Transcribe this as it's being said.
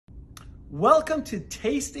Welcome to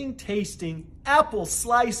Tasting Apple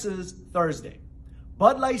Slices Thursday.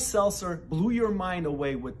 Bud Light Seltzer blew your mind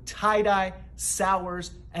away with tie-dye,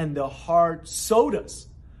 sours, and the hard sodas.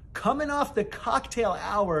 Coming off the cocktail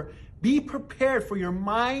hour, be prepared for your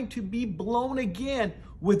mind to be blown again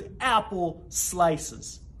with apple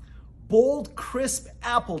slices. Bold, crisp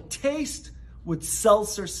apple taste with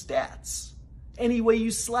seltzer stats. Any way you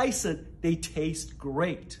slice it, they taste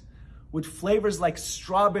great. With flavors like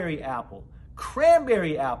strawberry apple,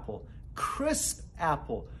 cranberry apple, crisp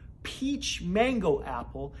apple, peach mango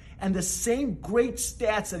apple, and the same great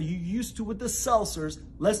stats that you're used to with the seltzers,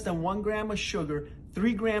 less than 1 gram of sugar,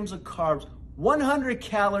 3 grams of carbs, 100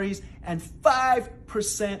 calories, and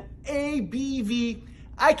 5% ABV.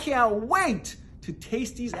 I can't wait to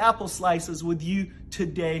taste these apple slices with you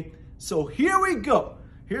today. So here we go.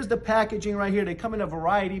 Here's the packaging right here. They come in a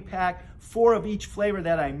variety pack, 4 of each flavor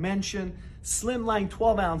that I mentioned. Slimline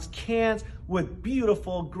 12-ounce cans with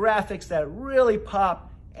beautiful graphics that really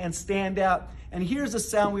pop and stand out. And here's the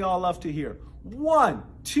sound we all love to hear. 1,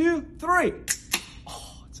 2, 3.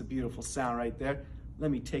 Oh, it's a beautiful sound right there. Let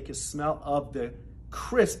me take a smell of the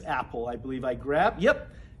crisp apple I believe I grabbed. Yep,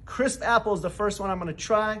 crisp apple is the first one I'm gonna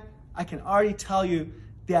try. I can already tell you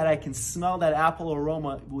that I can smell that apple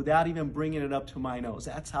aroma without even bringing it up to my nose.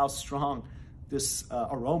 That's how strong this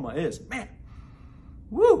aroma is. Man,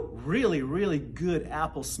 woo, really, really good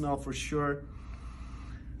apple smell for sure.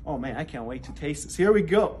 Oh man, I can't wait to taste this. Here we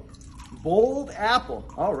go. Bold apple.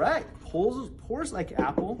 All right, pours like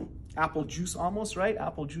apple. Apple juice almost, right?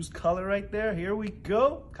 Apple juice color right there. Here we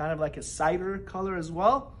go. Kind of like a cider color as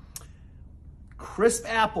well. Crisp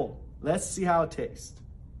apple. Let's see how it tastes.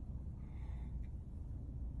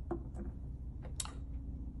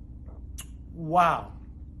 Wow,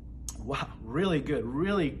 really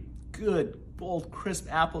good, bold, crisp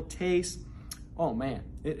apple taste. Oh man,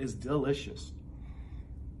 it is delicious.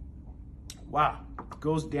 Wow,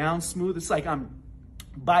 goes down smooth. It's like I'm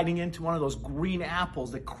biting into one of those green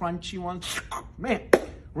apples, the crunchy ones. Man,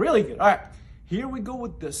 really good. All right, here we go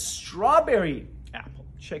with the strawberry apple.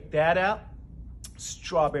 Check that out,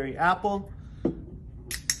 strawberry apple.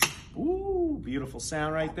 Ooh, beautiful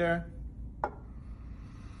sound right there.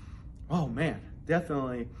 Oh man,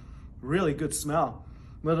 definitely really good smell.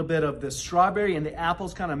 A little bit of the strawberry and the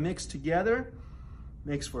apples kind of mixed together.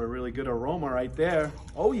 Makes for a really good aroma right there.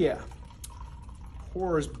 Oh yeah.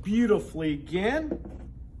 Pours beautifully again.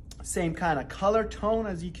 Same kind of color tone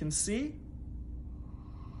as you can see.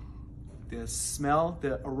 The smell,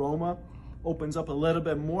 the aroma opens up a little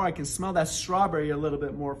bit more. I can smell that strawberry a little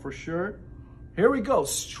bit more for sure. Here we go,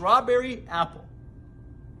 strawberry apple.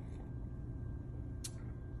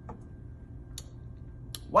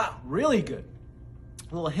 Wow, really good.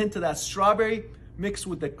 A little hint of that strawberry mixed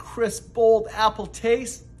with the crisp, bold apple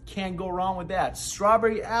taste. Can't go wrong with that.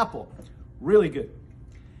 Strawberry apple, really good.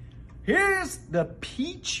 Here's the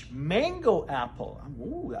peach mango apple.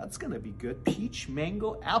 Ooh, that's gonna be good. Peach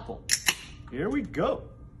mango apple. Here we go.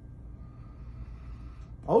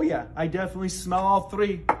 Oh yeah, I definitely smell all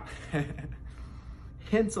 3.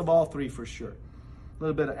 Hints of all 3 for sure. A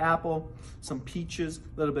little bit of apple, some peaches,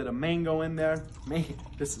 a little bit of mango in there. Man,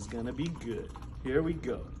 this is gonna be good. Here we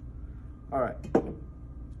go. All right, let's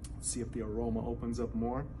see if the aroma opens up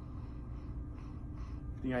more.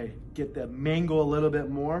 I think I get that mango a little bit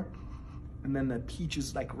more, and then the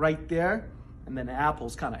peaches like right there, and then the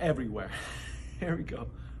apple's kind of everywhere. Here we go.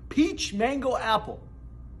 Peach mango apple.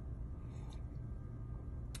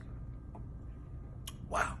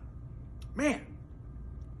 Wow, man.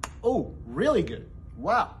 Oh, really good.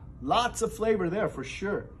 Wow, lots of flavor there for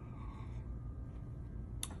sure.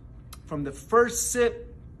 From the first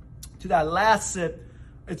sip to that last sip,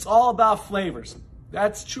 it's all about flavors.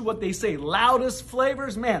 That's true what they say, loudest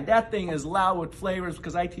flavors. Man, that thing is loud with flavors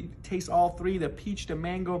because I taste all 3, the peach, the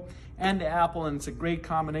mango, and the apple, and it's a great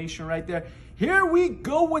combination right there. Here we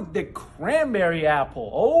go with the cranberry apple.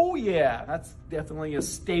 Oh yeah, that's definitely a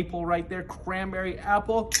staple right there, cranberry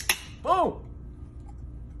apple. Boom.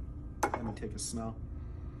 Let me take a smell.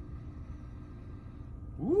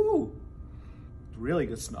 Ooh, really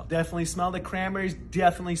good smell. Definitely smell the cranberries,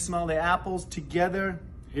 definitely smell the apples together.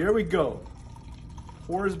 Here we go.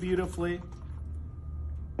 Pours beautifully.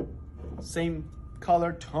 Same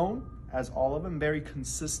color tone as all of them, very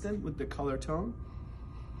consistent with the color tone.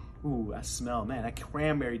 Ooh, that smell, man, that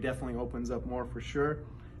cranberry definitely opens up more for sure.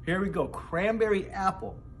 Here we go, cranberry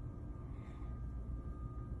apple.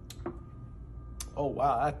 Oh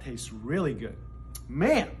wow, that tastes really good.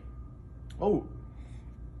 Man, oh,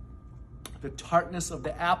 the tartness of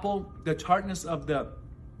the apple, the tartness of the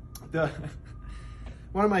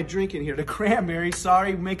What am I drinking here? The cranberry,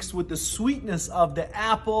 sorry, mixed with the sweetness of the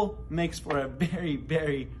apple, makes for a very,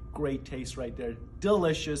 very great taste right there.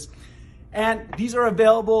 Delicious. And these are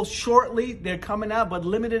available shortly. They're coming out, but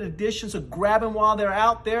limited edition, so grab them while they're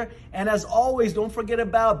out there. And as always, don't forget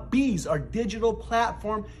about Bees, our digital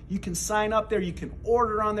platform. You can sign up there, you can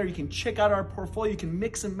order on there, you can check out our portfolio, you can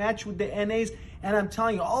mix and match with the NAs. And I'm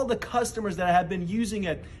telling you, all the customers that have been using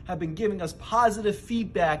it have been giving us positive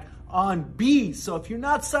feedback on Bees. So if you're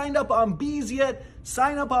not signed up on Bees yet,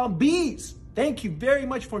 sign up on Bees. Thank you very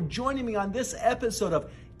much for joining me on this episode of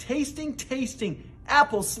Tasting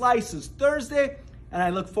Apple Slices Thursday, and I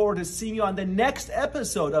look forward to seeing you on the next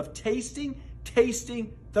episode of Tasting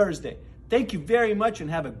Thursday. Thank you very much and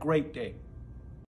have a great day.